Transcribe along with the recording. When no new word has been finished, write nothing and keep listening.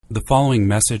The following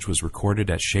message was recorded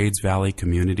at Shades Valley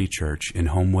Community Church in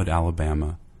Homewood,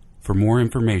 Alabama. For more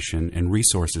information and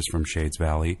resources from Shades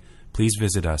Valley, please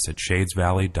visit us at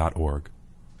shadesvalley.org.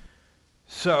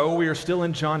 So, we are still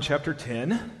in John chapter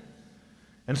 10.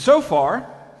 And so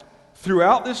far,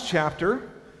 throughout this chapter,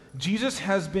 Jesus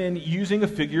has been using a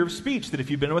figure of speech that if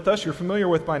you've been with us, you're familiar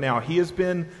with by now. He has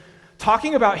been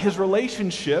talking about his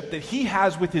relationship that he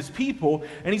has with his people,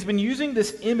 and he's been using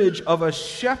this image of a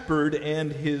shepherd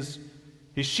and his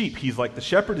sheep. He's like the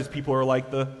shepherd, his people are like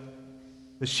the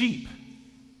sheep.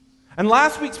 And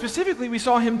last week specifically, we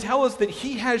saw him tell us that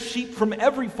he has sheep from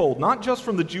every fold, not just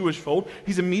from the Jewish fold.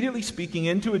 He's immediately speaking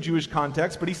into a Jewish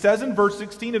context, but he says in verse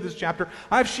 16 of this chapter,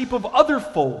 I have sheep of other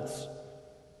folds,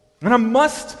 and I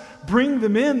must bring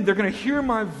them in. They're going to hear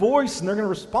my voice, and they're going to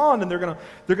respond, and they're going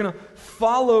to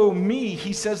follow me.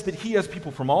 He says that he has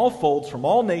people from all folds, from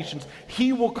all nations.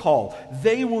 He will call.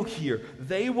 They will hear.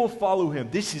 They will follow him.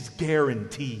 This is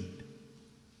guaranteed.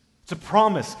 It's a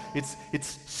promise.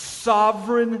 It's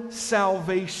sovereign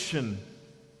salvation.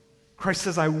 Christ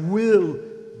says, I will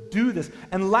do this.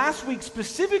 And last week,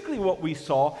 specifically what we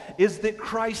saw is that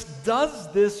Christ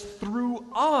does this through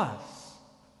us.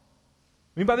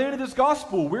 I mean, by the end of this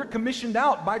gospel, we're commissioned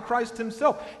out by Christ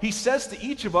himself. He says to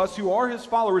each of us who are his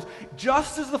followers,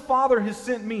 just as the Father has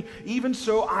sent me, even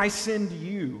so I send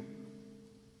you.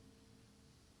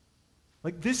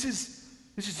 Like this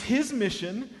is his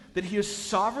mission that he has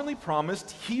sovereignly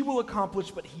promised he will accomplish,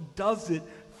 but he does it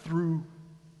through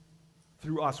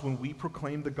us. When we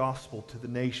proclaim the gospel to the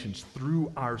nations,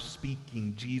 through our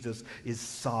speaking, Jesus is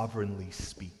sovereignly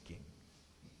speaking.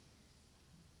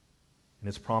 And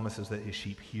his promise is that his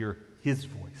sheep hear his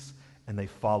voice and they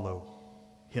follow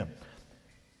him.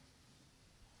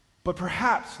 But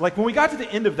perhaps, like when we got to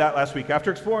the end of that last week,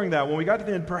 after exploring that, when we got to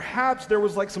the end, perhaps there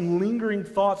was like some lingering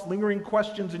thoughts, lingering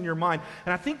questions in your mind.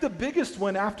 And I think the biggest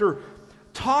one after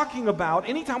talking about,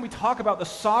 anytime we talk about the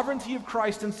sovereignty of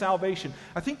Christ and salvation,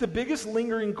 I think the biggest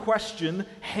lingering question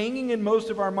hanging in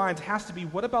most of our minds has to be,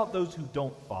 what about those who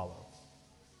don't follow?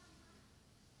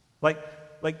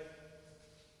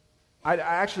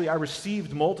 I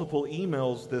received multiple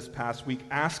emails this past week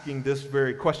asking this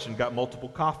very question. Got multiple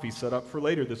coffees set up for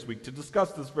later this week to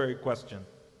discuss this very question.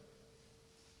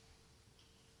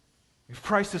 If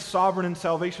Christ is sovereign in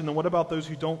salvation, then what about those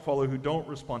who don't follow, who don't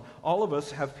respond? All of us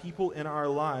have people in our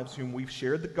lives whom we've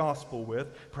shared the gospel with,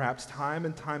 perhaps time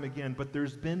and time again, but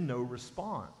there's been no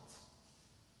response.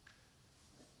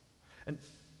 And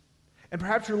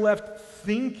perhaps you're left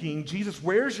thinking, Jesus,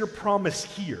 where's your promise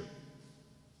here?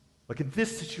 Like in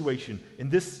this situation, in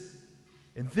this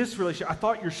relationship, I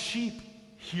thought your sheep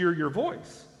hear your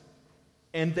voice.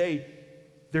 And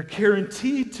they're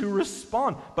guaranteed to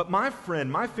respond. But my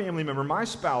friend, my family member, my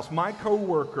spouse, my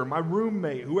coworker, my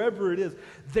roommate, whoever it is,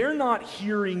 they're not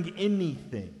hearing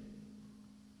anything.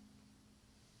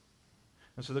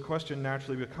 And so the question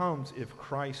naturally becomes, if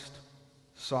Christ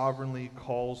sovereignly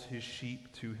calls his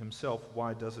sheep to himself,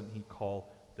 why doesn't he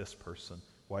call this person?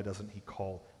 Why doesn't he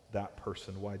call that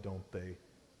person? Why don't they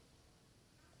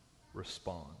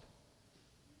respond?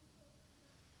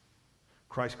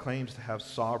 Christ claims to have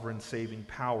sovereign saving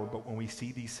power, but when we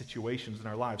see these situations in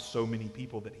our lives, so many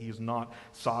people that he is not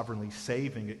sovereignly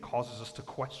saving, it causes us to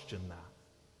question that.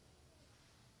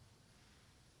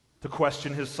 To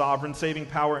question his sovereign saving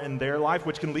power in their life,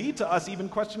 which can lead to us even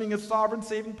questioning his sovereign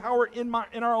saving power in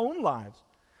our own lives.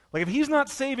 Like if he's not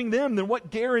saving them, then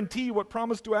what guarantee, what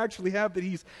promise do I actually have that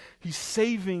he's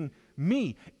saving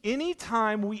me?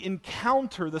 Anytime we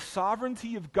encounter the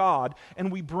sovereignty of God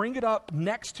and we bring it up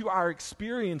next to our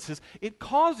experiences, it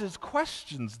causes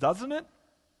questions, doesn't it?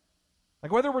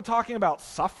 Like whether we're talking about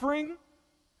suffering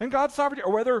and God's sovereignty,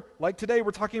 or whether, like today,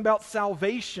 we're talking about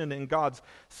salvation and God's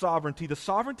sovereignty. The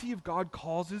sovereignty of God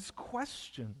causes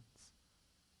questions.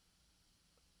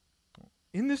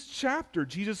 In this chapter,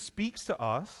 Jesus speaks to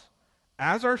us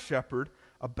as our shepherd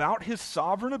about his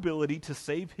sovereign ability to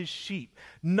save his sheep,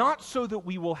 not so that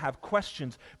we will have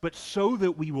questions, but so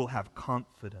that we will have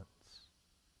confidence.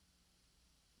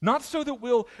 Not so that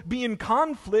we'll be in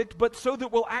conflict, but so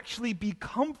that we'll actually be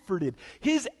comforted.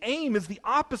 His aim is the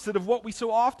opposite of what we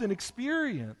so often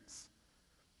experience.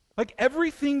 Like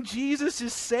everything Jesus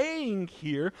is saying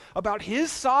here about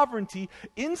his sovereignty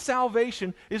in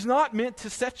salvation is not meant to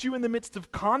set you in the midst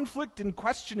of conflict and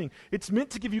questioning. It's meant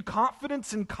to give you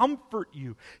confidence and comfort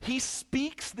you. He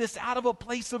speaks this out of a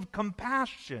place of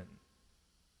compassion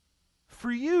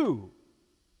for you.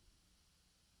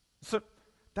 So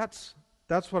that's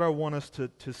That's what I want us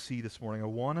to see this morning. I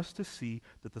want us to see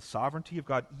that the sovereignty of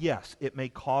God, yes, it may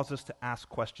cause us to ask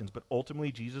questions, but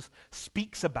ultimately Jesus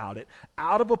speaks about it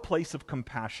out of a place of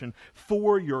compassion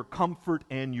for your comfort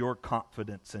and your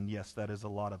confidence. And yes, that is a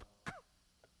lot of...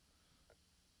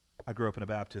 I grew up in a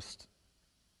Baptist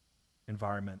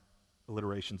environment.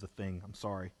 Alliteration's a thing. I'm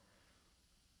sorry.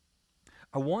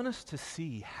 I want us to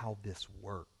see how this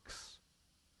works,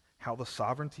 how the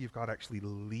sovereignty of God actually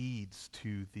leads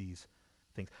to these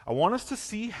things. I want us to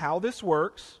see how this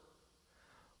works,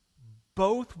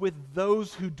 both with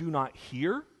those who do not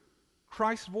hear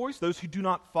Christ's voice, those who do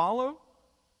not follow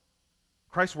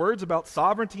Christ's words about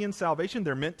sovereignty and salvation.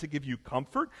 They're meant to give you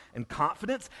comfort and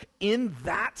confidence in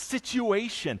that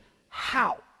situation.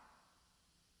 How?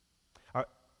 I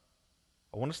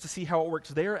want us to see how it works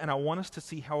there, and I want us to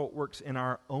see how it works in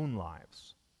our own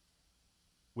lives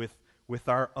with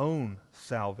our own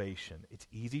salvation. It's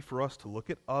easy for us to look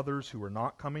at others who are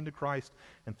not coming to Christ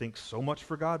and think so much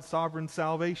for God's sovereign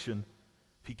salvation.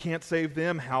 If He can't save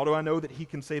them, how do I know that He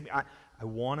can save me? I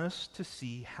want us to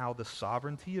see how the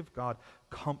sovereignty of God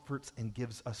comforts and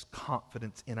gives us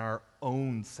confidence in our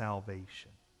own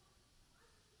salvation.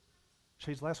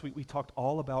 Shades, last week we talked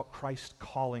all about Christ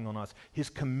calling on us, His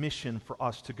commission for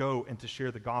us to go and to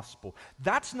share the gospel.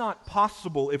 That's not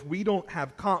possible if we don't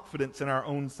have confidence in our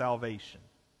own salvation.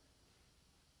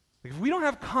 If we don't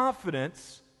have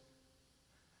confidence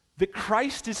that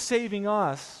Christ is saving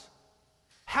us,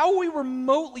 how will we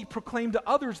remotely proclaim to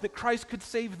others that Christ could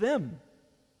save them?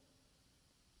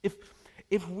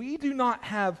 If we do not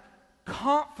have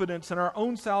confidence in our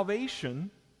own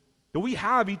salvation, that we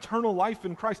have eternal life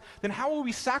in Christ, then how will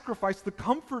we sacrifice the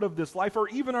comfort of this life or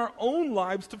even our own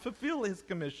lives to fulfill His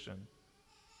commission?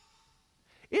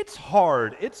 It's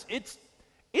hard.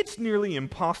 It's nearly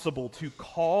impossible to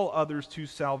call others to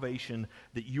salvation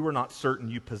that you are not certain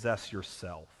you possess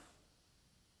yourself.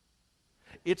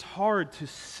 It's hard to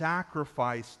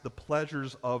sacrifice the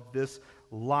pleasures of this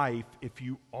life if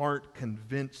you aren't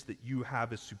convinced that you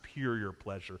have a superior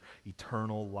pleasure,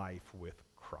 eternal life with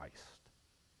Christ.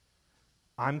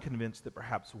 I'm convinced that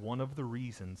perhaps one of the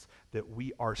reasons that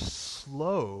we are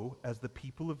slow as the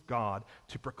people of God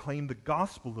to proclaim the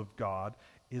gospel of God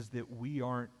is that we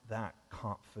aren't that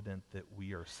confident that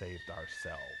we are saved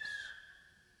ourselves.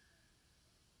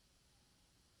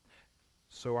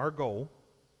 So our goal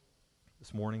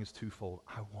this morning is twofold.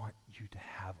 I want you to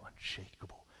have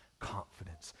unshakable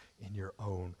confidence in your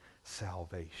own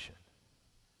salvation,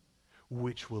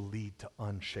 which will lead to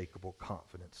unshakable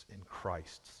confidence in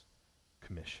Christ's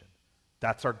commission.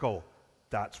 That's our goal.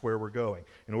 That's where we're going.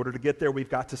 In order to get there, we've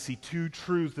got to see two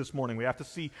truths this morning. We have to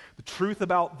see the truth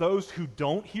about those who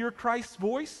don't hear Christ's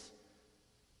voice,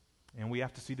 and we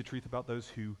have to see the truth about those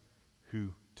who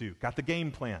do. Got the game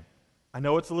plan. I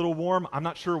know it's a little warm. I'm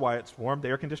not sure why it's warm. The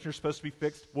air conditioner's supposed to be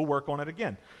fixed. We'll work on it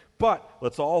again. But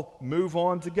let's all move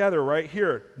on together right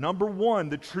here. Number one,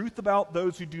 the truth about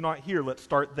those who do not hear. Let's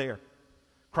start there.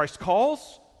 Christ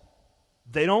calls.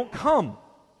 They don't come.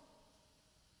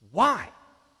 Why?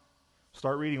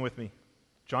 Start reading with me.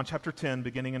 John chapter 10,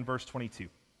 beginning in verse 22.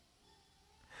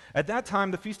 At that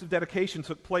time, the Feast of Dedication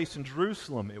took place in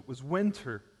Jerusalem. It was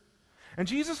winter. And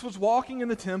Jesus was walking in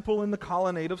the temple in the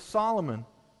colonnade of Solomon.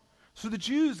 So the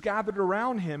Jews gathered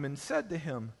around him and said to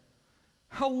him,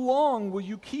 "How long will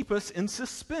you keep us in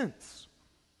suspense?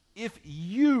 If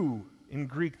you," in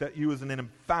Greek that you is an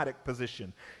emphatic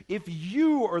position, "if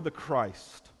you are the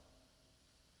Christ,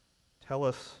 tell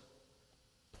us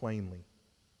plainly."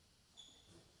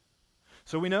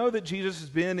 So we know that Jesus has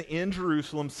been in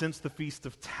Jerusalem since the Feast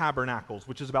of Tabernacles,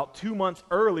 which is about 2 months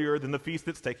earlier than the feast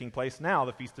that's taking place now,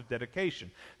 the Feast of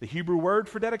Dedication. The Hebrew word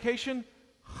for dedication,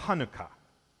 Hanukkah.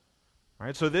 All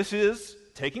right, so this is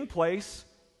taking place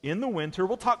in the winter.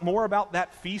 We'll talk more about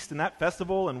that feast and that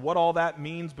festival and what all that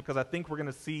means, because I think we're going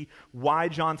to see why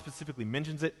John specifically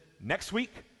mentions it next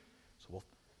week. So we'll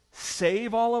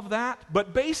save all of that.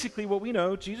 But basically what we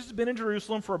know, Jesus has been in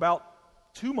Jerusalem for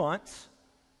about 2 months.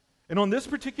 And on this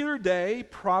particular day,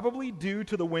 probably due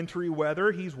to the wintry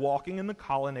weather, he's walking in the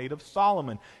colonnade of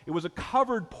Solomon. It was a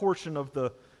covered portion of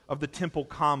the temple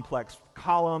complex,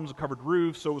 columns, covered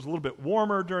roofs, so it was a little bit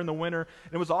warmer during the winter,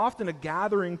 and it was often a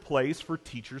gathering place for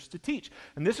teachers to teach.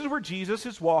 And this is where Jesus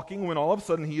is walking when all of a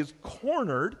sudden he is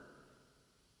cornered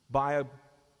by a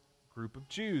group of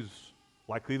Jews,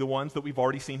 likely the ones that we've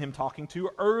already seen him talking to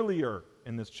earlier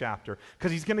in this chapter,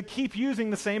 because he's going to keep using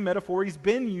the same metaphor he's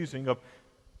been using of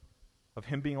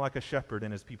him being like a shepherd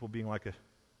and his people being like a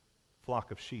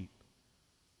flock of sheep.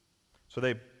 So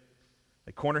they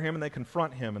corner him and they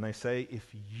confront him and they say,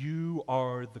 "If you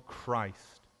are the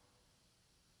Christ,"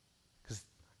 because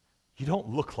You don't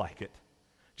look like it.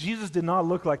 Jesus did not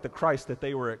look like the Christ that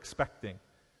they were expecting.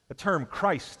 The term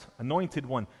Christ, anointed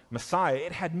one, Messiah,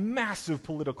 it had massive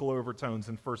political overtones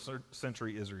in first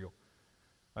century Israel.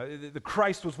 The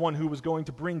Christ was one who was going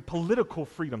to bring political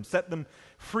freedom, set them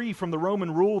free from the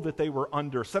Roman rule that they were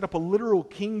under, set up a literal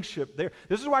kingship there.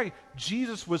 This is why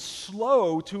Jesus was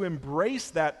slow to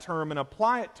embrace that term and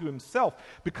apply it to himself,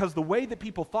 because the way that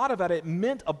people thought about it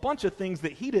meant a bunch of things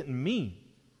that he didn't mean.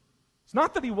 It's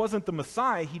not that he wasn't the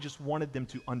Messiah, he just wanted them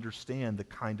to understand the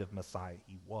kind of Messiah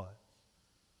he was,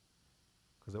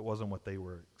 because it wasn't what they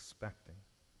were expecting.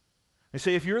 They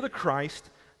say, if you're the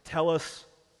Christ, tell us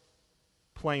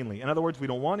plainly. In other words, we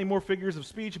don't want any more figures of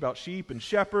speech about sheep and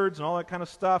shepherds and all that kind of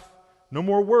stuff. No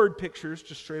more word pictures.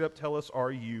 Just straight up tell us,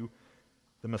 are you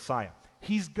the Messiah?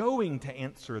 He's going to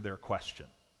answer their question.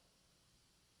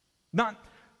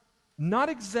 Not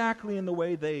exactly in the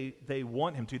way they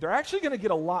want him to. They're actually going to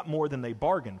get a lot more than they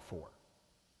bargained for.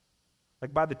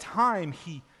 Like by the time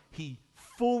he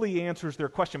fully answers their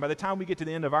question, by the time we get to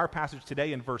the end of our passage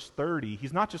today in verse 30,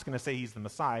 he's not just going to say he's the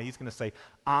Messiah, he's going to say,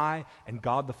 I and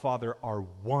God the Father are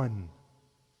one.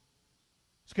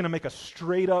 He's going to make a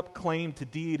straight up claim to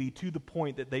deity to the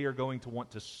point that they are going to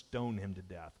want to stone him to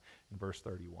death in verse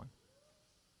 31.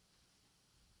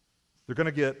 They're going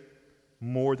to get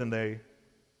more than they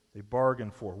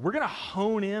bargained for. We're going to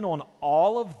hone in on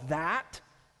all of that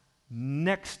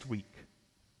next week.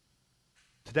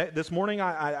 This morning,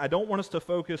 I don't want us to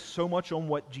focus so much on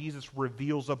what Jesus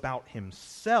reveals about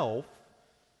himself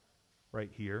right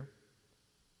here,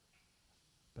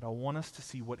 but I want us to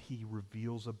see what he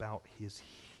reveals about his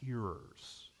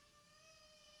hearers,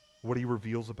 what he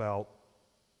reveals about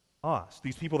us.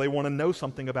 These people, they want to know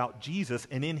something about Jesus,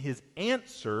 and in his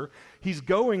answer, he's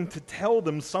going to tell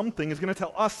them something. He's going to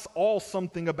tell us all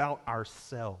something about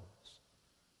ourselves.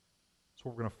 That's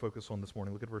what we're going to focus on this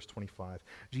morning. Look at verse 25.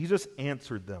 Jesus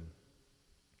answered them,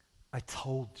 I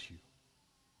told you.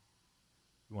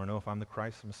 You want to know if I'm the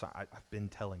Christ, the Messiah? I've been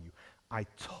telling you. I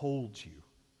told you,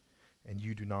 and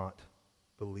you do not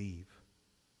believe.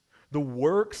 The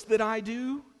works that I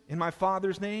do in my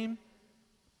Father's name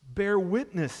bear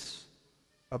witness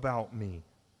about me.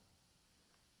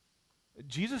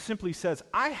 Jesus simply says,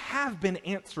 I have been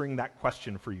answering that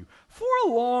question for you for a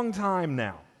long time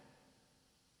now.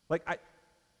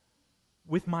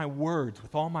 With my words,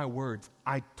 with all my words,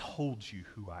 I told you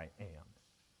who I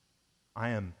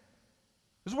am.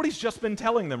 This is what he's just been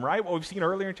telling them, right? What we've seen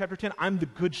earlier in chapter 10. I'm the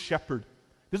good shepherd.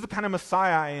 This is the kind of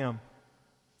Messiah I am.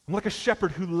 I'm like a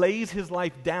shepherd who lays his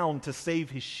life down to save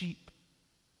his sheep.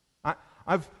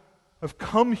 I've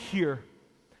come here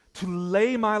to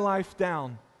lay my life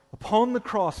down upon the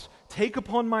cross, take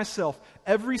upon myself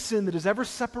every sin that has ever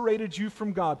separated you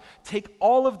from God. Take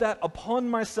all of that upon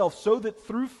myself so that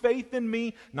through faith in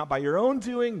me, not by your own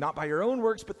doing, not by your own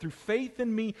works, but through faith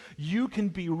in me, you can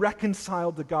be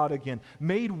reconciled to God again,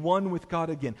 made one with God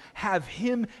again. Have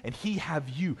him and he have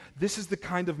you. This is the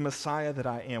kind of Messiah that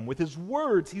I am. With his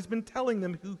words, he's been telling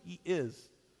them who he is.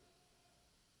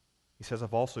 He says,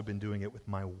 I've also been doing it with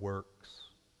my works.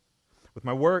 With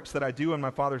my works that I do in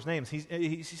my Father's name.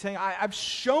 He's saying, I've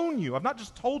shown you. I've not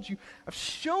just told you. I've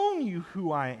shown you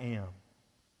who I am.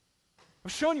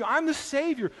 I've shown you I'm the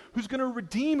Savior who's going to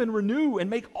redeem and renew and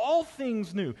make all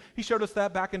things new. He showed us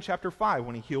that back in chapter 5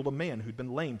 when he healed a man who'd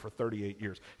been lame for 38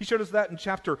 years. He showed us that in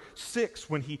chapter 6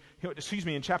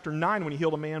 in chapter 9 when he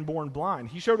healed a man born blind.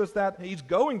 He showed us that, he's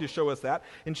going to show us that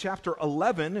in chapter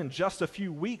 11 in just a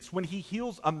few weeks when he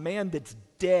heals a man that's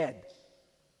dead.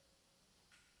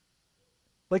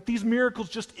 Like these miracles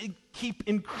just keep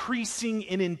increasing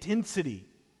in intensity.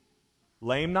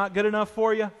 Lame not good enough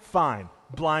for you? Fine.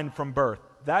 Blind from birth.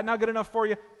 That not good enough for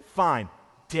you? Fine.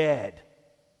 Dead.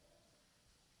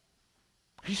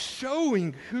 He's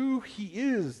showing who he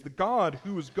is, the God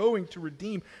who is going to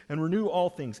redeem and renew all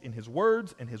things. In his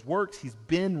words and his works, he's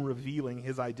been revealing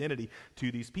his identity to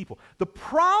these people. The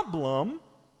problem,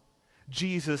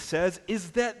 Jesus says,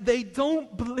 is that they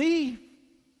don't believe.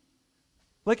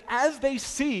 Like, as they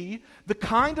see the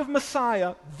kind of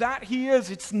Messiah that he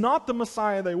is, it's not the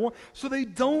Messiah they want, so they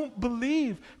don't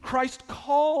believe. Christ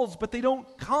calls, but they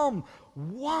don't come.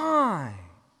 Why?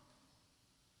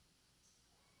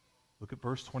 Look at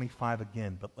verse 25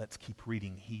 again, but let's keep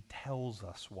reading. He tells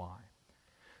us why.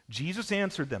 Jesus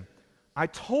answered them, I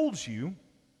told you,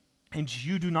 and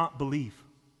you do not believe.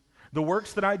 The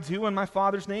works that I do in my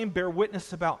Father's name bear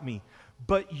witness about me,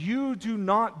 but you do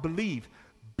not believe.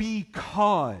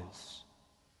 Because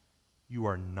you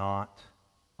are not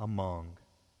among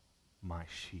my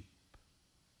sheep.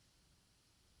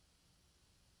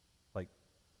 Like,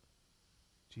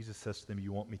 Jesus says to them,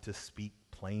 you want me to speak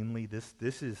plainly?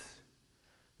 This is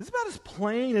about as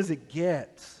plain as it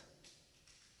gets.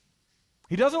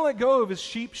 He doesn't let go of his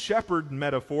sheep shepherd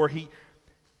metaphor. He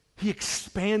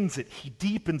expands it. He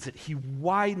deepens it. He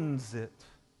widens it.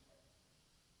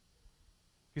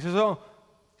 He says, oh,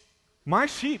 my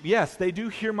sheep, yes, they do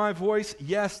hear my voice.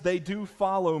 Yes, they do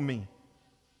follow me.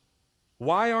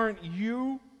 Why aren't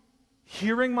you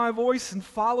hearing my voice and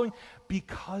following?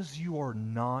 Because you are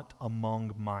not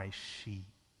among my sheep.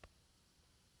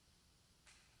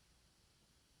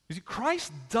 You see,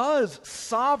 Christ does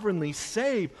sovereignly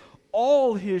save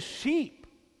all his sheep.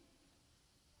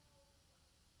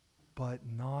 But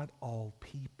not all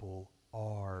people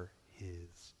are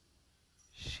his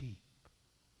sheep.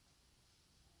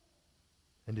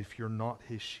 And if you're not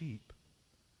his sheep,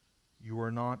 you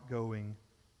are not going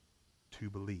to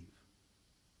believe.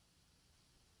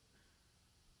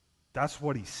 That's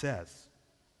what he says.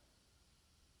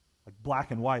 Like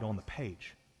black and white on the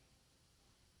page.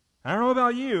 I don't know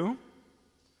about you,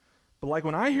 but like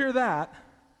when I hear that,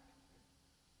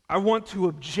 I want to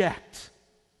object.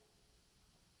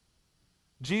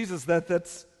 Jesus,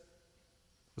 that's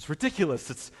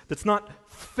ridiculous. That's not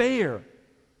fair.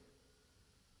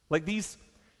 Like these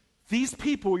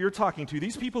people you're talking to,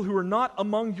 these people who are not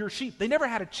among your sheep, they never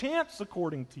had a chance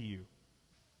according to you.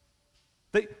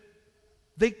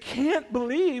 They can't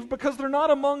believe because they're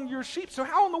not among your sheep. So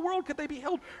how in the world could they be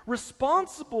held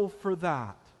responsible for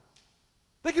that?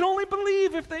 They can only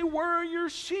believe if they were your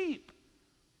sheep.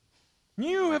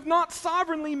 You have not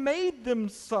sovereignly made them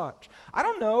such. I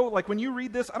don't know, like when you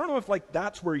read this, I don't know if like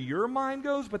that's where your mind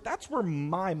goes, but that's where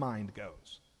my mind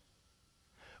goes.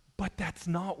 But that's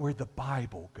not where the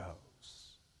Bible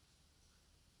goes.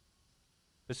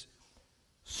 This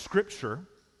Scripture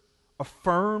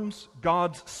affirms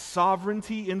God's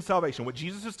sovereignty in salvation. What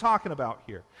Jesus is talking about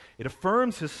here. It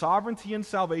affirms his sovereignty in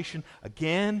salvation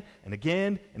again and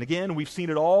again and again. We've seen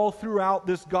it all throughout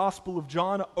this Gospel of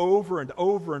John over and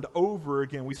over and over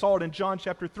again. We saw it in John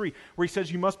chapter 3 where he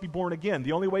says you must be born again.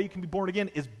 The only way you can be born again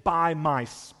is by my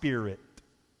Spirit.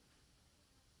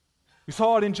 We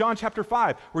saw it in John chapter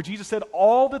 5 where Jesus said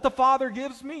all that the Father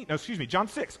gives me, John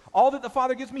 6, all that the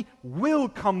Father gives me will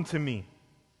come to me.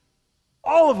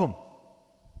 All of them.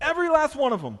 Every last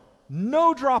one of them.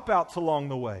 No dropouts along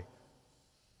the way.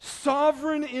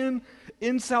 Sovereign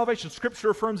in salvation.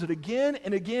 Scripture affirms it again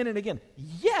and again and again.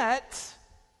 Yet,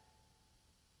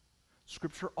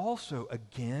 Scripture also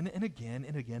again and again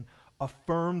and again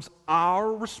affirms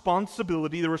our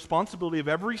responsibility, the responsibility of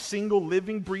every single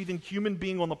living, breathing human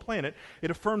being on the planet.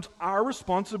 It affirms our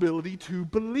responsibility to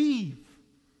believe.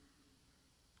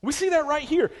 We see that right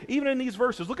here, even in these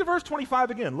verses. Look at verse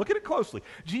 25 again. Look at it closely.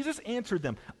 Jesus answered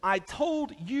them, I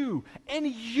told you, and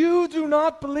you do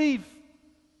not believe.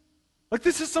 Like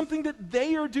this is something that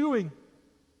they are doing.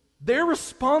 They're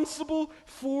responsible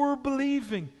for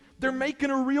believing. They're making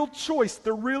a real choice.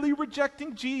 They're really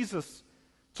rejecting Jesus.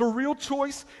 It's a real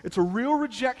choice. It's a real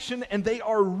rejection, and they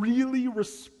are really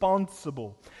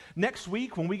responsible. Next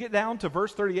week, when we get down to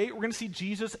verse 38, we're going to see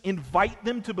Jesus invite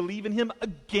them to believe in him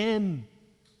again.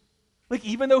 Like,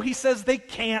 even though he says they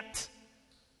can't,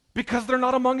 because they're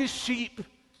not among his sheep,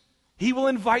 he will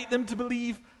invite them to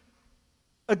believe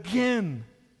again.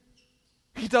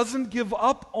 He doesn't give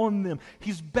up on them.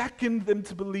 He's beckoned them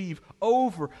to believe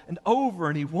over and over,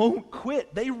 and he won't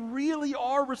quit. They really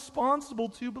are responsible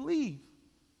to believe.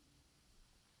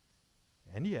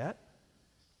 And yet,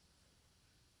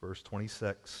 verse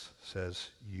 26 says,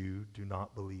 you do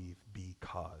not believe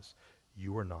because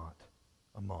you are not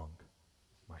among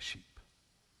my sheep.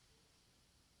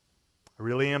 I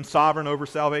really am sovereign over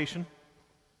salvation.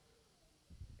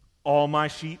 All my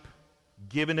sheep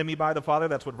given to me by the Father.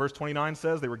 That's what verse 29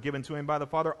 says. They were given to him by the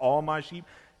Father. All my sheep,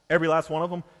 every last one of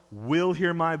them, will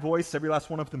hear my voice. Every last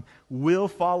one of them will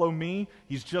follow me.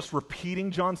 He's just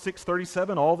repeating John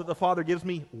 6:37. All that the Father gives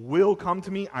me will come to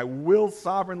me. I will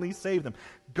sovereignly save them.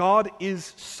 God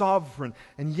is sovereign,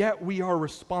 and yet we are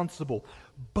responsible.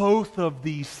 Both of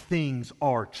these things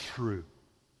are true.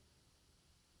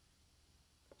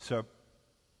 So, it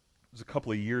was a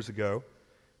couple of years ago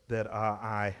that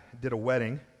I did a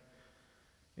wedding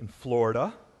in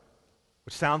Florida,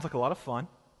 which sounds like a lot of fun.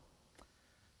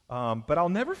 But I'll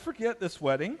never forget this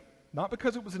wedding, not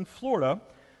because it was in Florida,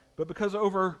 but because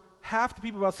over half the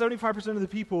people, about 75% of the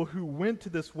people who went to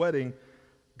this wedding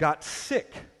got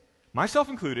sick, myself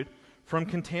included, from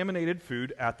contaminated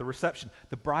food at the reception.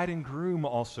 The bride and groom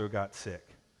also got sick.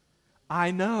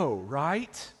 I know,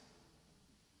 right?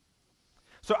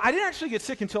 So I didn't actually get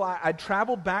sick until I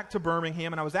traveled back to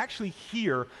Birmingham, and I was actually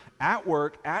here at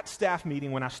work at staff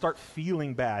meeting when I start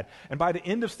feeling bad. And by the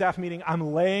end of staff meeting, I'm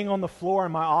laying on the floor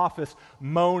in my office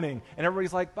moaning. And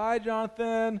everybody's like, "Bye,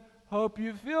 Jonathan. Hope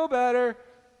you feel better."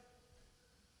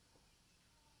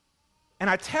 And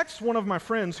I text one of my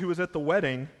friends who was at the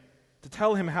wedding to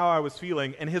tell him how I was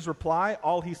feeling, and his reply,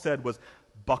 all he said was,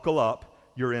 "Buckle up.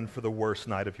 You're in for the worst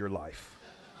night of your life."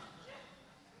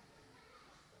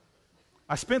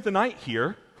 I spent the night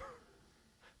here.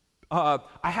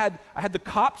 I had the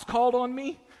cops called on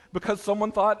me because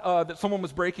someone thought that someone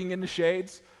was breaking into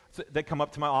Shades. So they come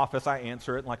up to my office. I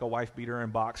answer it in like a wife beater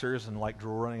and boxers and like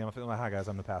drool running. I'm like, "Hi guys,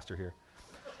 I'm the pastor here."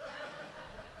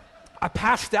 I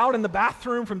passed out in the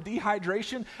bathroom from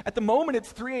dehydration. At the moment,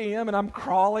 it's 3 a.m. and I'm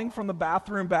crawling from the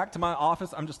bathroom back to my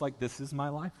office. I'm just like, this is my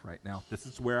life right now. This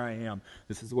is where I am.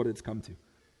 This is what it's come to.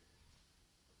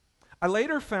 I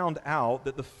later found out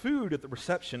that the food at the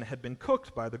reception had been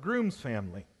cooked by the groom's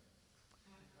family.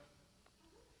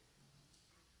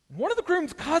 One of the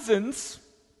groom's cousins,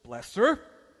 bless her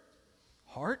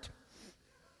heart,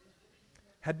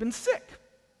 had been sick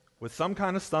with some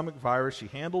kind of stomach virus. She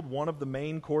handled one of the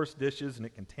main course dishes and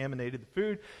it contaminated the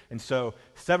food. And so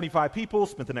 75 people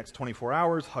spent the next 24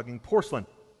 hours hugging porcelain.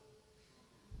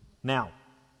 Now,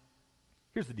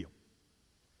 here's the deal.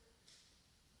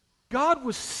 God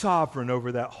was sovereign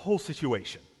over that whole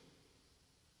situation.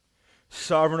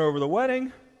 Sovereign over the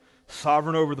wedding,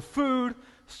 sovereign over the food,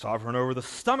 sovereign over the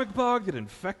stomach bug that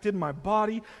infected my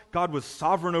body. God was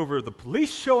sovereign over the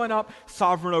police showing up,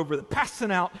 sovereign over the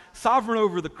passing out, sovereign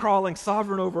over the crawling,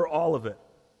 sovereign over all of it.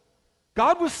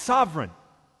 God was sovereign.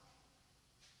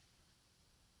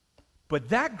 But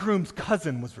that groom's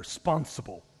cousin was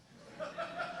responsible.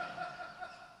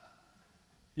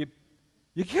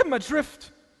 You get my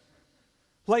drift?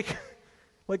 Like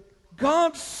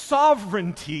God's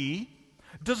sovereignty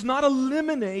does not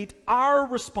eliminate our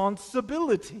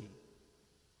responsibility.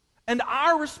 And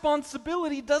our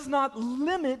responsibility does not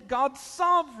limit God's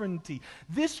sovereignty.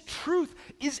 This truth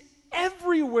is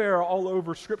everywhere all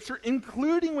over Scripture,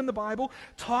 including when the Bible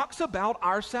talks about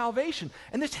our salvation.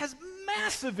 And this has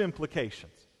massive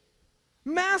implications,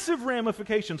 massive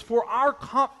ramifications for our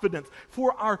confidence,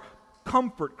 for our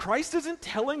comfort. Christ isn't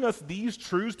telling us these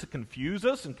truths to confuse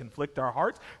us and conflict our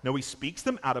hearts. No, he speaks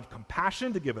them out of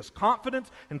compassion to give us confidence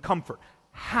and comfort.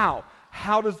 How?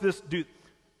 How does this do?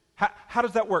 How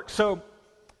does that work? So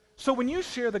when you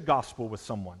share the gospel with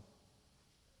someone,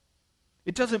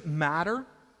 it doesn't matter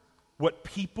what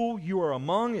people you are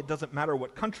among. It doesn't matter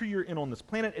what country you're in on this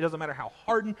planet. It doesn't matter how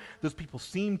hardened those people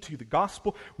seem to the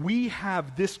gospel. We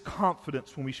have this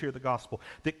confidence when we share the gospel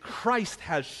that Christ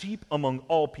has sheep among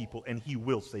all people and he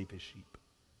will save his sheep.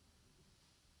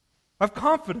 I have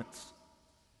confidence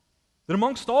that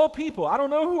amongst all people, I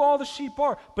don't know who all the sheep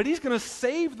are, but he's going to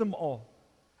save them all.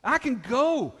 I can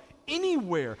go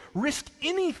anywhere, risk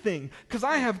anything, because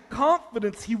I have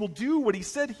confidence he will do what he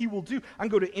said he will do. I can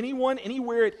go to anyone,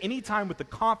 anywhere, at any time with the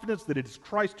confidence that it is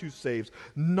Christ who saves,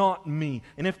 not me.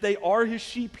 And if they are his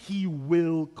sheep, he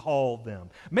will call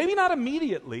them. Maybe not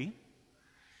immediately.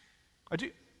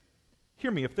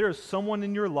 Hear me, if there is someone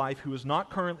in your life who is not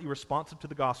currently responsive to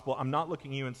the gospel, I'm not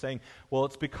looking at you and saying, well,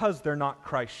 it's because they're not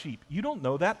Christ's sheep. You don't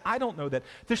know that. I don't know that.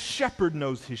 The shepherd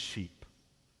knows his sheep.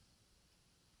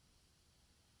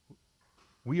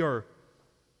 We are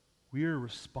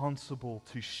responsible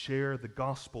to share the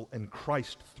gospel, and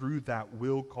Christ through that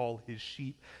will call his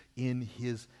sheep in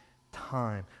his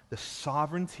time. The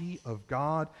sovereignty of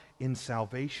God in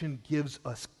salvation gives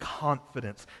us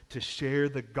confidence to share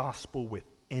the gospel with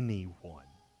anyone,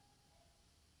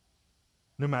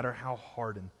 no matter how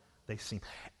hardened they seem.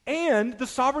 And the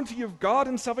sovereignty of God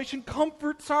in salvation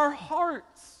comforts our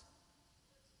hearts.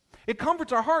 It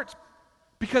comforts our hearts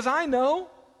because I know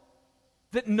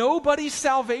that nobody's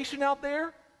salvation out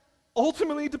there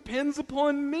ultimately depends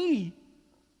upon me.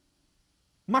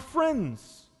 My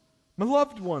friends, my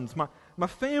loved ones, my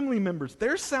family members,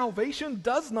 their salvation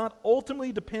does not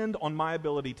ultimately depend on my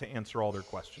ability to answer all their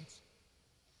questions.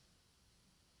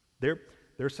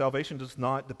 Their salvation does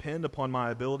not depend upon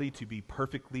my ability to be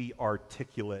perfectly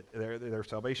articulate. Their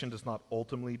salvation does not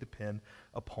ultimately depend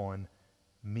upon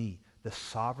me. The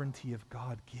sovereignty of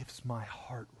God gives my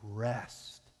heart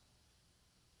rest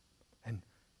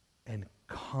and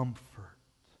comfort.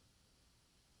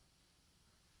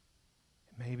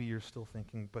 Maybe you're still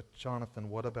thinking, but Jonathan,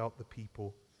 what about the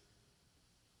people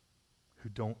who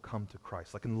don't come to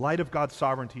Christ? Like, in light of God's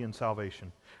sovereignty and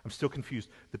salvation, I'm still confused.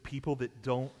 The people that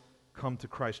don't come to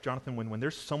Christ. Jonathan, when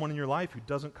there's someone in your life who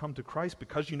doesn't come to Christ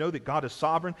because you know that God is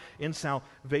sovereign in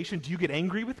salvation, do you get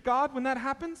angry with God when that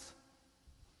happens?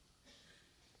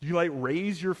 Do you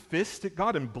raise your fist at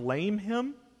God and blame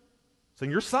Him?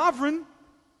 Saying, you're sovereign.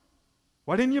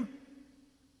 Why didn't you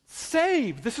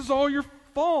save? This is all your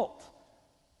fault.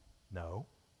 No.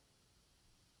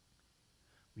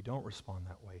 We don't respond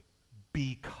that way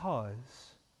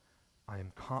because I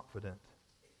am confident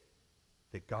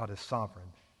that God is sovereign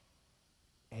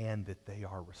and that they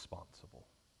are responsible.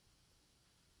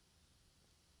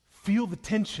 Feel the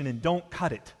tension and don't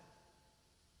cut it.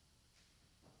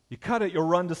 You cut it, you'll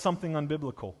run to something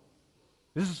unbiblical.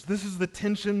 This is the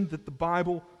tension that the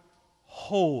Bible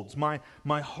holds. My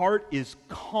heart is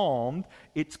calmed.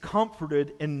 It's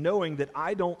comforted in knowing that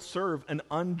I don't serve an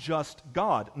unjust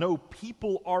God. No,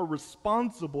 people are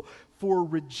responsible for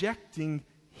rejecting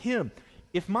Him.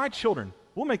 If my children,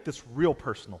 we'll make this real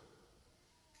personal.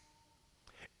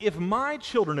 If my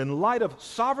children, in light of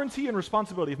sovereignty and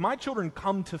responsibility, if my children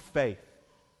come to faith,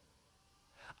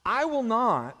 I will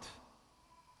not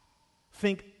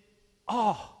think,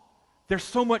 oh, they're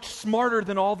so much smarter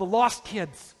than all the lost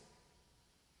kids.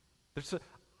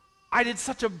 I did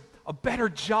such a better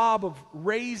job of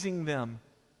raising them.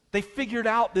 They figured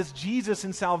out this Jesus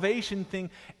and salvation thing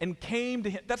and came to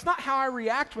Him. That's not how I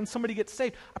react when somebody gets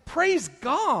saved. I praise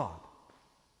God.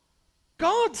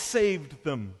 God saved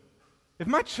them. If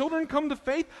my children come to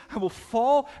faith, I will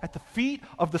fall at the feet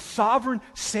of the sovereign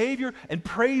Savior and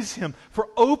praise Him for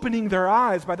opening their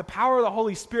eyes by the power of the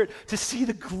Holy Spirit to see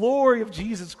the glory of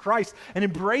Jesus Christ and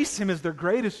embrace Him as their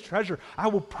greatest treasure. I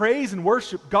will praise and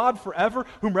worship God forever,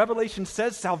 whom Revelation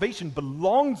says salvation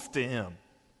belongs to Him.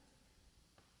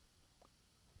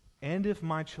 And if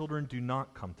my children do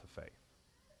not come to faith,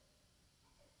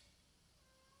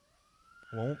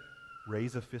 won't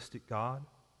raise a fist at God,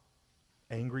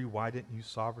 angry, why didn't you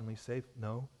sovereignly save?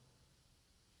 No.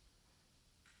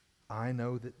 I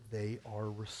know that they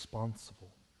are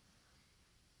responsible.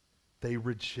 They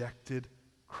rejected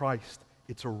Christ.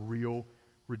 It's a real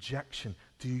rejection.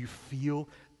 Do you feel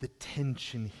the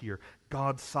tension here?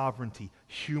 God's sovereignty,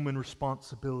 human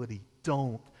responsibility.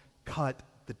 Don't cut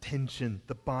the tension.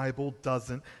 The Bible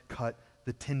doesn't cut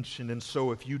the tension. And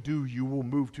so if you do, you will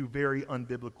move to very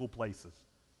unbiblical places.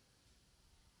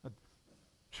 I'll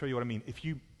show you what I mean. If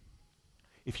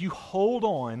you hold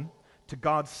on to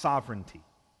God's sovereignty,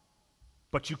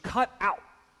 but you cut out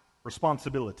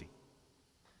responsibility.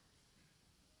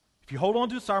 If you hold on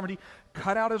to His sovereignty,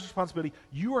 cut out His responsibility,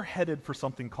 you are headed for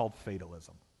something called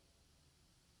fatalism.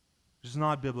 Which is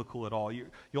not biblical at all.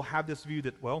 You'll have this view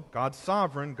that, well, God's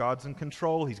sovereign, God's in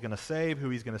control, He's going to save who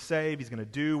He's going to save, He's going to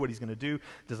do what He's going to do.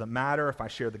 Doesn't matter if I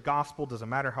share the gospel, doesn't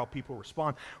matter how people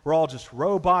respond. We're all just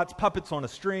robots, puppets on a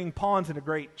string, pawns in a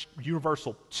great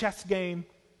universal chess game.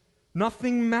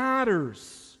 Nothing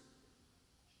matters.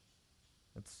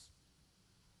 It's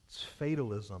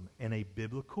fatalism, and a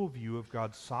biblical view of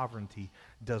God's sovereignty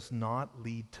does not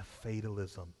lead to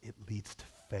fatalism. It leads to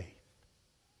faith.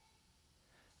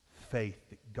 Faith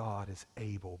that God is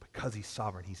able, because He's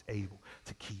sovereign, He's able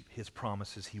to keep His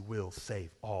promises. He will save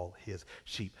all His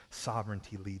sheep.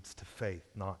 Sovereignty leads to faith,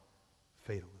 not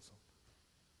fatalism.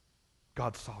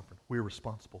 God's sovereign. We're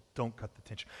responsible. Don't cut the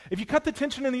tension. If you cut the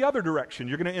tension in the other direction,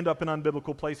 you're going to end up in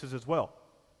unbiblical places as well.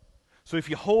 So if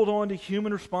you hold on to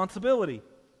human responsibility,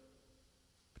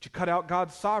 but you cut out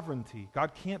God's sovereignty,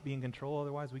 God can't be in control,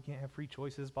 otherwise we can't have free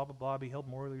choices, blah, blah, blah, be held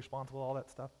morally responsible, all that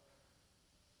stuff.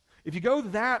 If you go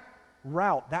that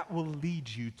route, that will lead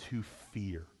you to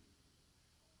fear.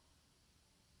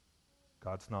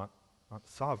 God's not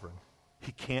sovereign.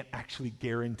 He can't actually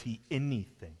guarantee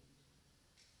anything.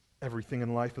 Everything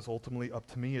in life is ultimately up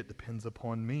to me. It depends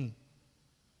upon me.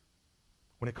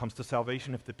 When it comes to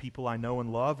salvation, if the people I know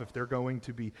and love, if they're going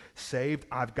to be saved,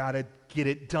 I've got to get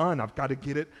it done. I've got to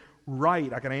get it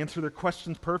right. I've got to answer their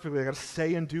questions perfectly. I've got to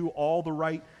say and do all the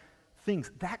right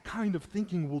things. That kind of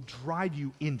thinking will drive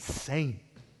you insane.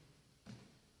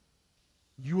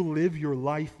 You will live your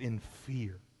life in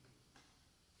fear.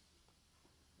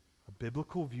 A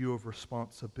biblical view of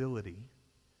responsibility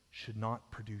should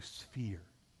not produce fear,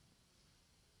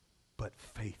 but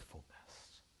faithfulness.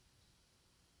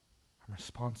 I'm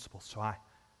responsible, so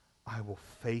I will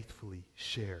faithfully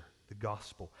share the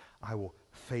gospel. I will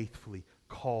faithfully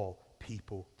call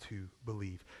people to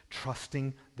believe,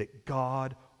 trusting that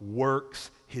God works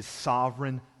His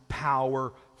sovereign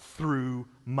power through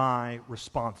my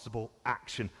responsible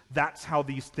action. That's how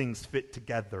these things fit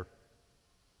together.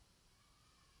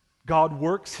 God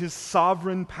works His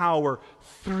sovereign power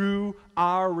through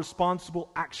our responsible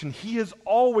action. He has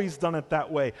always done it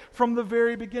that way. From the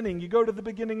very beginning. You go to the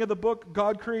beginning of the book,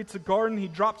 God creates a garden, He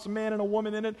drops a man and a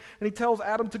woman in it, and He tells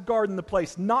Adam to garden the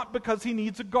place, not because He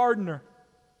needs a gardener,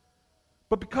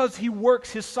 but because he works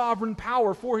his sovereign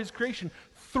power for his creation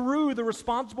through the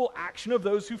responsible action of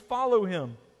those who follow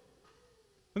him.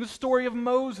 In the story of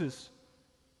Moses,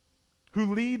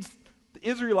 who leads the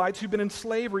Israelites who've been in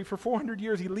slavery for 400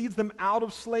 years, he leads them out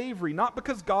of slavery, not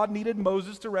because God needed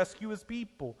Moses to rescue his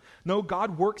people. No,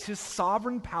 God works his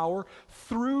sovereign power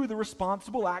through the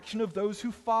responsible action of those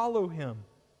who follow him.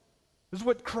 This is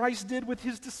what Christ did with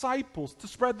his disciples to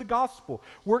spread the gospel.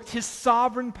 Worked his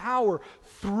sovereign power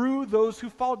through those who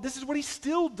followed. This is what he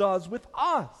still does with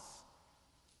us.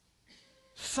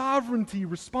 Sovereignty,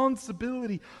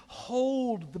 responsibility,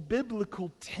 hold the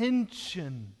biblical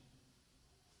tension.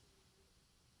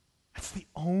 That's the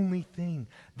only thing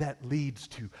that leads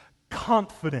to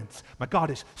confidence. My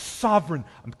God is sovereign,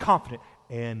 I'm confident,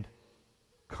 and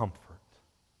comfort.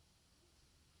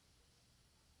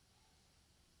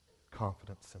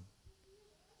 Confidence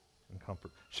and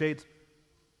comfort. Shades,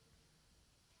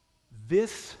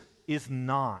 this is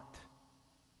not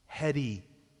heady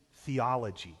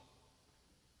theology.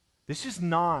 This is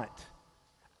not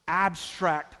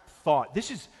abstract thought.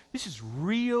 This is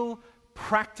real,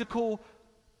 practical,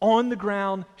 on the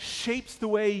ground, shapes the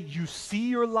way you see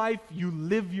your life, you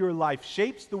live your life,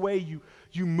 shapes the way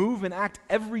you move and act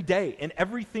every day in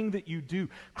everything that you do.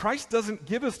 Christ doesn't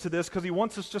give us to this because he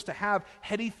wants us just to have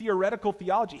heady theoretical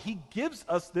theology. He gives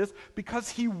us this because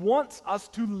he wants us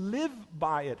to live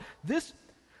by it.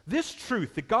 This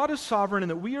truth that God is sovereign and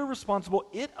that we are responsible,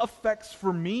 it affects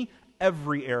for me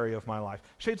every area of my life.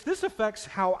 Shades, this affects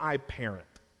how I parent.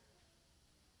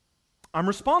 I'm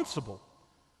responsible.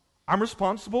 I'm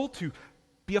responsible to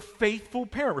be a faithful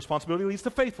parent. Responsibility leads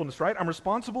to faithfulness, right? I'm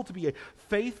responsible to be a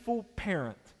faithful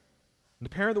parent and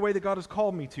to parent the way that God has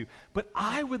called me to. But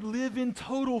I would live in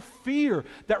total fear.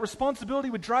 That responsibility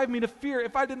would drive me to fear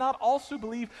if I did not also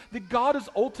believe that God is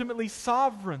ultimately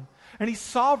sovereign. And he's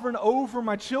sovereign over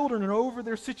my children and over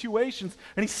their situations.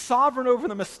 And he's sovereign over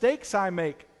the mistakes I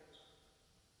make.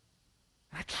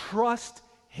 I trust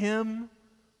him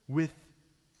with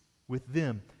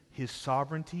them. His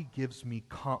sovereignty gives me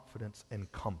confidence and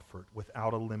comfort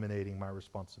without eliminating my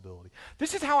responsibility.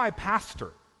 This is how I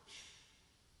pastor.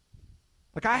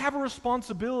 Like, I have a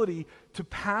responsibility to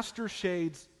pastor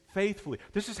Shades faithfully.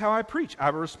 This is how I preach. I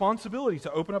have a responsibility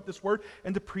to open up this word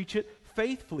and to preach it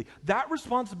faithfully. That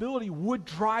responsibility would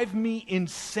drive me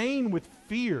insane with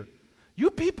fear.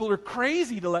 You people are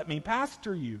crazy to let me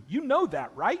pastor you. You know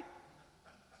that, right?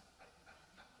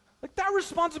 Like, that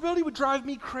responsibility would drive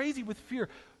me crazy with fear.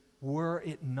 Were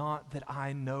it not that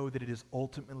I know that it is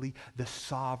ultimately the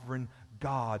sovereign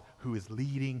God who is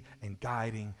leading and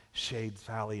guiding Shades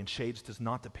Valley. And Shades does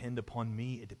not depend upon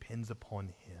me, it depends upon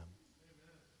him.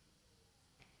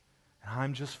 And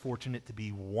I'm just fortunate to be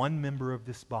one member of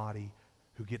this body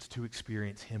who gets to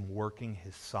experience him working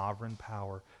his sovereign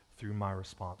power through my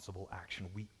responsible action.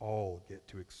 We all get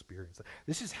to experience it.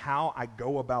 This is how I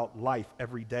go about life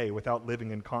every day without living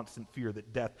in constant fear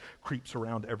that death creeps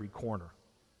around every corner.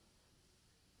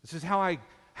 This is how I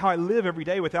live every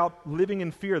day without living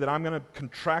in fear that I'm going to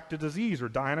contract a disease or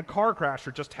die in a car crash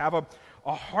or just have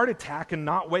a heart attack and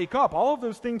not wake up. All of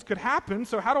those things could happen,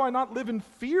 so how do I not live in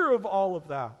fear of all of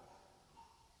that?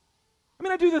 I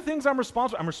mean, I do the things I'm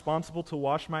responsible. I'm responsible to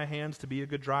wash my hands, to be a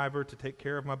good driver, to take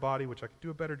care of my body, which I could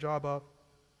do a better job of.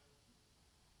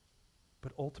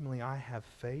 But ultimately, I have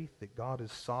faith that God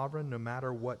is sovereign no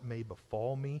matter what may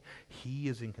befall me. He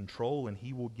is in control, and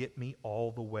he will get me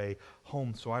all the way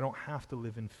home, so I don't have to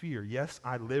live in fear. Yes,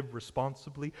 I live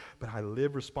responsibly, but I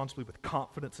live responsibly with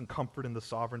confidence and comfort in the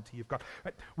sovereignty of God.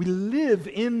 Right? We live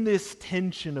in this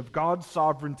tension of God's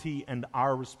sovereignty and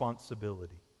our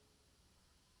responsibility.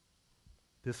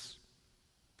 This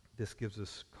gives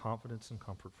us confidence and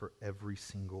comfort for every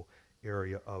single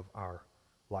area of our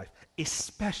life,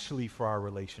 especially for our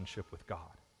relationship with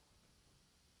God,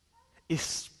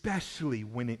 especially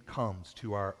when it comes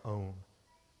to our own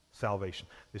salvation.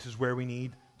 This is where we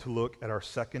need to look at our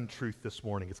second truth this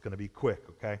morning. It's going to be quick,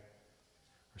 okay?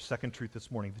 Our second truth this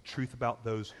morning, the truth about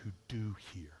those who do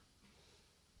hear.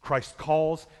 Christ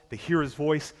calls, they hear his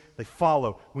voice, they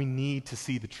follow. We need to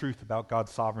see the truth about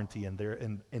God's sovereignty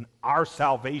and our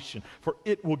salvation, for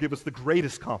it will give us the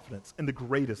greatest confidence and the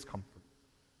greatest comfort.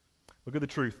 Look at the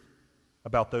truth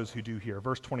about those who do hear.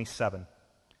 Verse 27.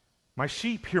 My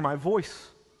sheep hear my voice,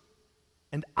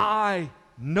 and I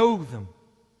know them,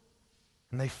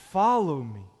 and they follow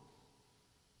me.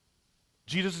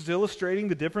 Jesus is illustrating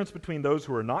the difference between those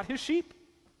who are not his sheep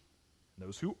and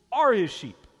those who are his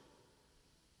sheep.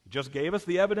 He just gave us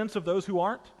the evidence of those who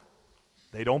aren't.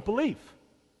 They don't believe.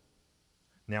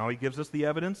 Now he gives us the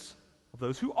evidence of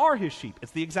those who are his sheep.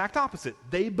 It's the exact opposite.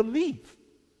 They believe.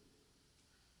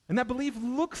 And that belief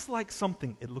looks like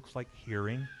something. It looks like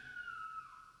hearing.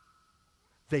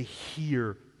 They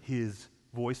hear his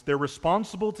voice. They're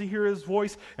responsible to hear his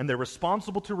voice, and they're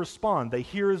responsible to respond. They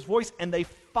hear his voice, and they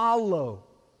follow.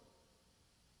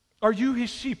 Are you his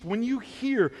sheep? When you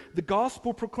hear the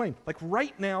gospel proclaimed, like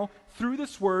right now, through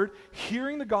this word,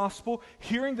 hearing the gospel,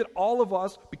 hearing that all of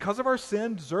us, because of our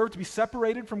sin, deserve to be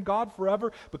separated from God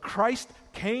forever, but Christ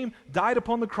came, died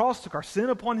upon the cross, took our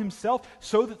sin upon himself,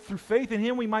 so that through faith in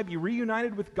him we might be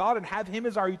reunited with God and have him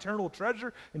as our eternal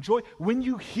treasure and joy. When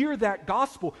you hear that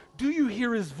gospel, do you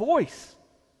hear his voice?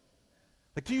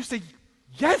 Like, do you say,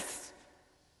 yes,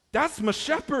 that's my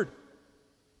shepherd.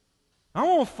 I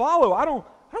want to follow. I don't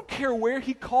care where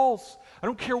he calls. I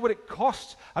don't care what it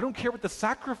costs. I don't care what the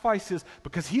sacrifice is,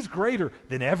 because he's greater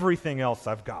than everything else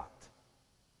I've got.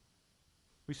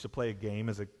 We used to play a game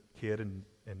as a kid in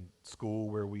school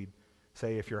where we'd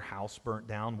say, if your house burnt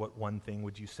down, what one thing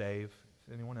would you save?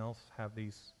 Does anyone else have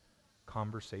these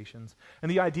conversations?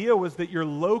 And the idea was that you're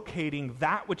locating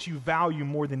that which you value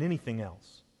more than anything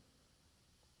else.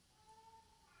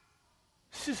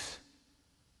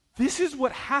 This is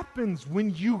what happens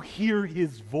when you hear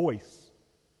his voice.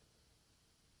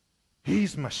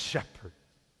 He's my shepherd,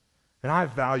 and I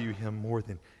value him more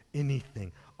than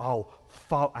anything. I'll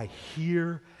follow. I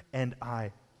hear and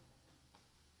I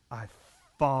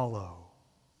follow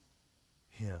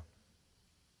him.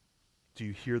 Do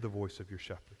you hear the voice of your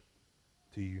shepherd?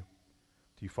 Do you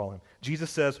follow him? Jesus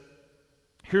says,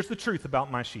 here's the truth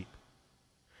about my sheep.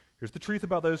 Here's the truth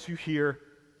about those who hear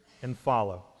and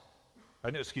follow.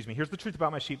 Here's the truth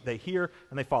about my sheep. They hear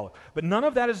and they follow. But none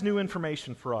of that is new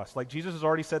information for us. Like Jesus has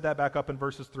already said that back up in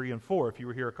verses 3 and 4, if you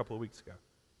were here a couple of weeks ago.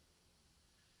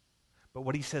 But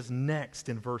what he says next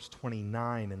in verse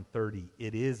 29 and 30,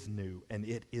 it is new, and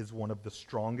it is one of the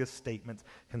strongest statements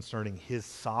concerning his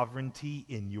sovereignty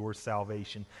in your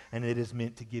salvation, and it is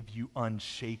meant to give you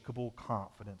unshakable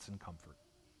confidence and comfort.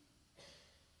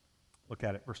 Look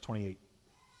at it, verse 28.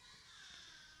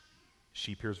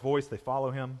 Sheep hear his voice, they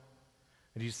follow him.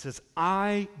 And Jesus says,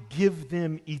 I give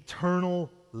them eternal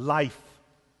life,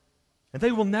 and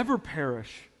they will never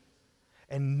perish,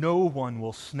 and no one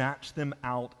will snatch them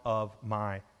out of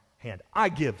my hand. I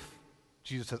give.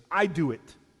 Jesus says, I do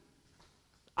it.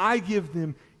 I give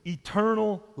them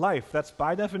eternal life. That's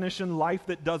by definition life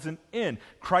that doesn't end.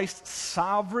 Christ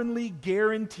sovereignly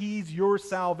guarantees your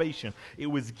salvation. It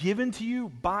was given to you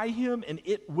by him, and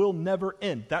it will never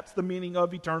end. That's the meaning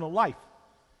of eternal life.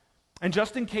 And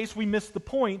just in case we miss the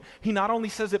point, he not only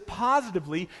says it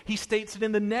positively, he states it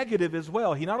in the negative as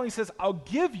well. He not only says, I'll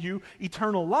give you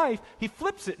eternal life, he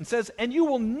flips it and says, and you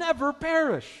will never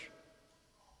perish.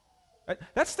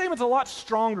 That statement's a lot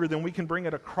stronger than we can bring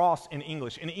it across in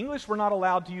English. In English, we're not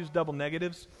allowed to use double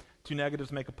negatives. Two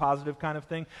negatives make a positive kind of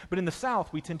thing. But in the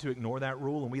South, we tend to ignore that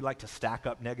rule, and we like to stack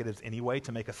up negatives anyway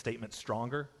to make a statement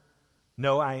stronger.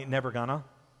 No, I ain't never gonna.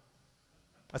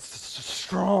 That's a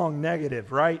strong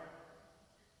negative, right?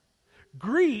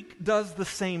 Greek does the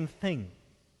same thing.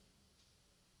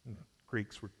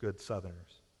 Greeks were good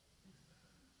Southerners.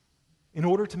 In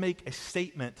order to make a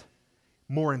statement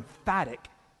more emphatic,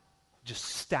 just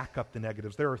stack up the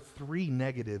negatives. There are 3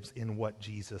 negatives in what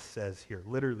Jesus says here.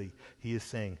 Literally, he is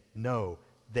saying, no,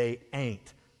 they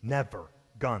ain't never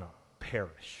gonna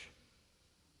perish.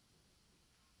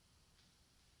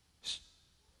 It's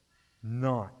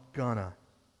not gonna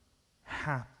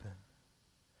happen.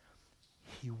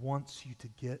 He wants you to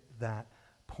get that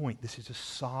point. This is a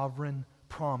sovereign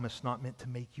promise, not meant to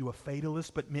make you a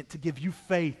fatalist, but meant to give you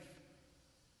faith.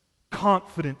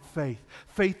 Confident faith.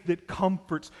 Faith that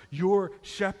comforts. Your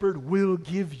shepherd will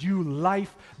give you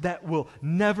life that will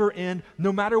never end,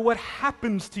 no matter what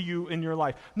happens to you in your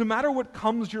life, no matter what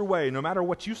comes your way, no matter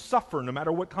what you suffer, no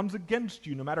matter what comes against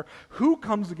you, no matter who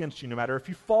comes against you, no matter if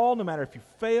you fall, no matter if you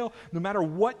fail, no matter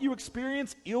what you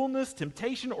experience, illness,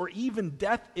 temptation, or even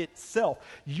death itself.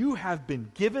 You have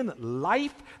been given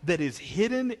life that is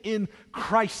hidden in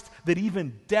Christ, that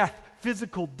even death,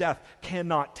 physical death,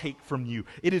 cannot take from you.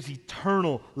 It is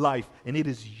eternal life, and it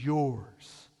is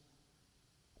yours.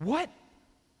 What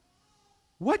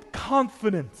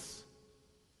confidence,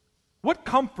 what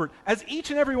comfort, as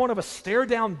each and every one of us stare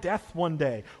down death one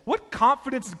day, what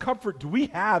confidence and comfort do we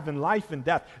have in life and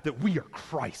death that we are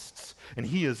Christ's, and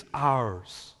he is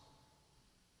ours?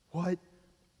 What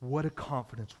a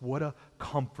confidence, what a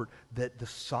comfort that the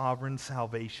sovereign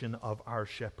salvation of our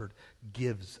shepherd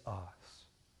gives us.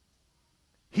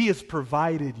 He has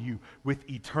provided you with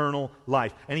eternal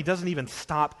life. And he doesn't even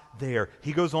stop there.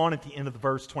 He goes on at the end of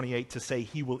verse 28 to say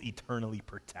he will eternally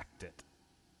protect it.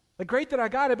 Like, great that I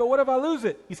got it, but what if I lose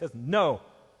it? He says, no,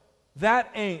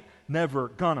 that ain't never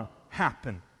gonna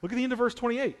happen. Look at the end of verse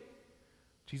 28.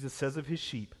 Jesus says of his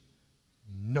sheep,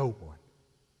 no one.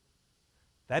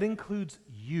 That includes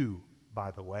you,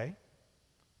 by the way.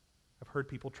 I've heard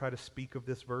people try to speak of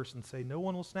this verse and say, no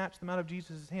one will snatch them out of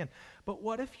Jesus' hand. But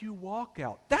what if you walk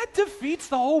out? That defeats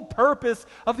the whole purpose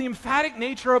of the emphatic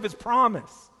nature of his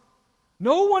promise.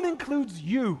 No one includes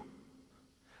you.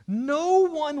 No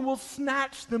one will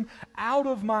snatch them out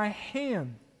of my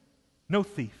hand. No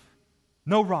thief,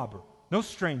 no robber, no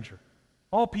stranger.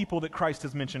 All people that Christ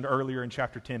has mentioned earlier in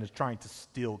chapter 10 is trying to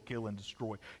steal, kill, and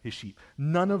destroy his sheep.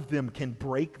 None of them can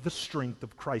break the strength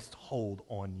of Christ's hold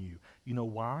on you. You know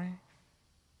why?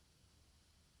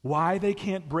 Why they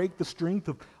can't break the strength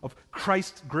of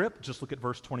Christ's grip? Just look at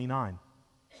verse 29.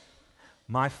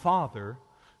 My Father,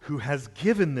 who has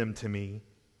given them to me,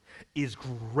 is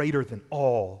greater than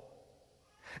all,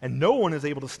 and no one is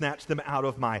able to snatch them out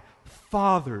of my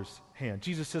Father's hand.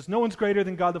 Jesus says, no one's greater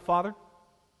than God the Father.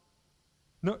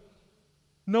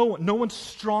 No one's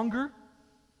stronger.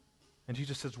 And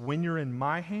Jesus says, when you're in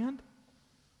my hand,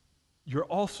 you're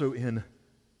also in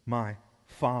my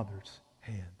Father's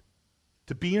hand.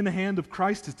 To be in the hand of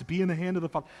Christ is to be in the hand of the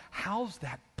Father. How's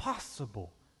that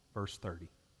possible? Verse 30.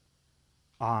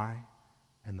 I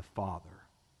and the Father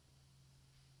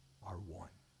are one.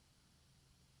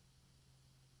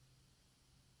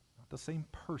 Not the same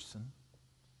person.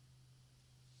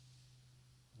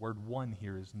 The word one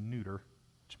here is neuter,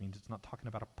 which means it's not talking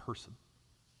about a person.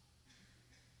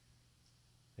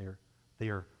 They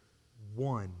are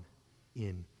one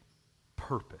in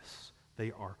purpose.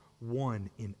 They are one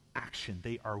in action.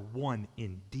 They are one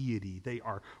in deity. They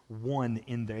are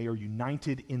they are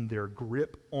united in their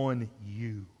grip on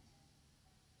you.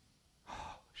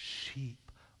 Oh,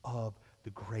 sheep of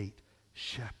the great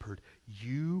shepherd,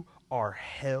 you are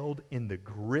held in the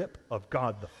grip of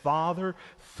God the Father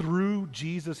through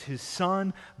Jesus his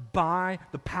Son by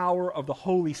the power of the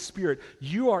Holy Spirit.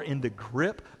 You are in the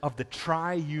grip of the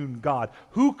triune God.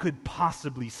 Who could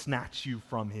possibly snatch you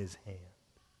from his hand?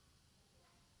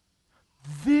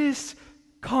 This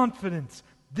confidence,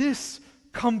 this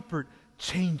comfort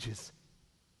changes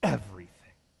everything.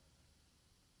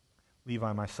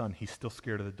 Levi, my son, he's still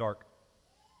scared of the dark.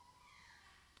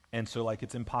 And so,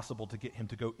 it's impossible to get him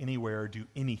to go anywhere or do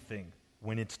anything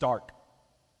when it's dark.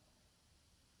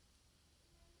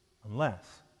 Unless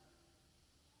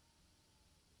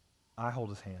I hold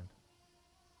his hand.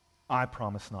 I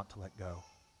promise not to let go.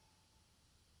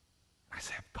 I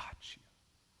say, I've got you.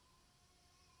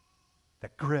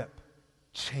 That grip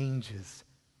changes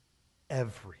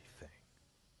everything.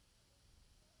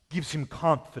 Gives him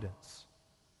confidence.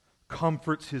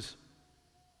 Comforts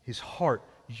his heart.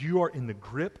 You are in the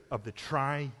grip of the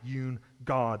triune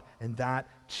God, and that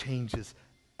changes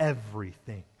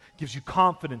everything. Gives you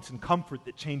confidence and comfort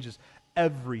that changes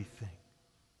everything.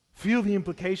 Feel the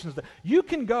implications that you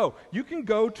can go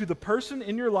to the person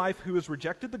in your life who has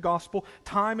rejected the gospel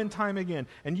time and time again,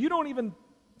 and you don't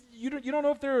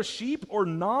know if they're a sheep or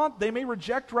not. They may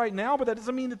reject right now, but that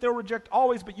doesn't mean that they'll reject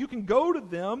always. But you can go to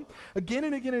them again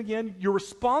and again and again. You're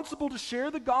responsible to share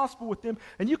the gospel with them,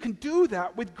 and you can do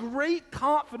that with great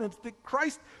confidence that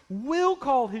Christ will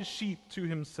call his sheep to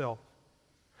himself.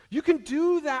 You can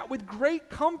do that with great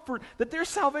comfort that their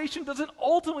salvation doesn't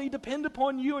ultimately depend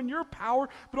upon you and your power,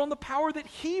 but on the power that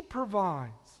he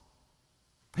provides.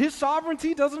 His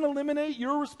sovereignty doesn't eliminate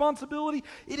your responsibility.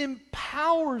 It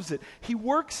empowers it. He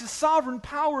works his sovereign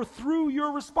power through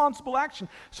your responsible action.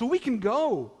 So we can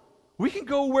go. We can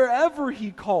go wherever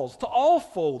he calls, to all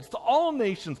folds, to all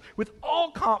nations, with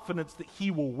all confidence that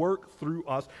he will work through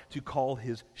us to call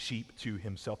his sheep to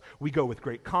himself. We go with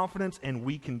great confidence, and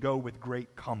we can go with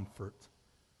great comfort,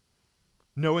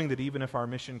 knowing that even if our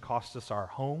mission costs us our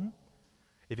home,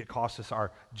 if it costs us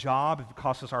our job, if it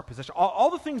costs us our possession, all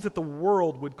the things that the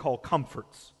world would call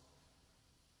comforts,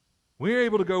 we're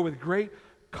able to go with great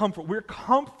comfort. We're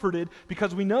comforted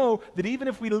because we know that even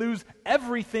if we lose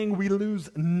everything, we lose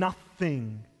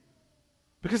nothing.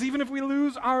 Because even if we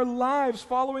lose our lives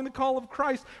following the call of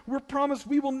Christ, we're promised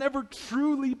we will never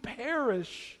truly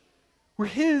perish. We're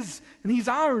his, and he's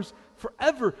ours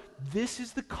forever. This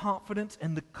is the confidence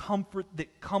and the comfort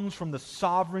that comes from the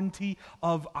sovereignty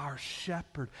of our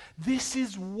shepherd. This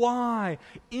is why,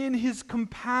 in his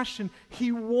compassion,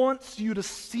 he wants you to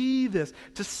see this,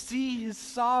 to see his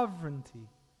sovereignty.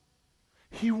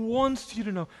 He wants you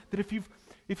to know that if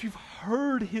you've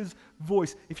heard his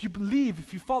voice, if you believe,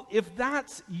 if you follow, if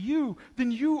that's you,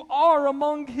 then you are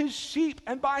among his sheep,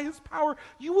 and by his power,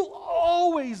 you will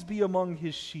always be among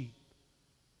his sheep.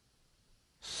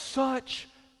 Such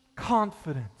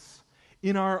confidence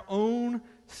in our own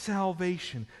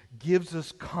salvation gives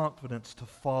us confidence to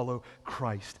follow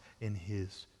Christ in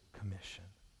his commission.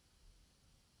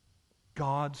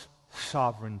 God's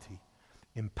sovereignty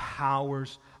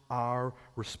empowers our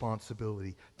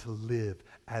responsibility to live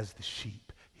as the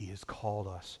sheep he has called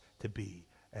us to be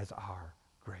as our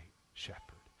great shepherd.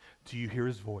 Do you hear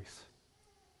his voice?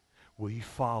 Will you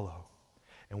follow?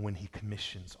 And when he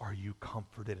commissions, are you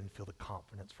comforted and feel the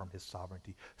confidence from his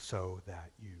sovereignty so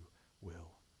that you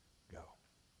will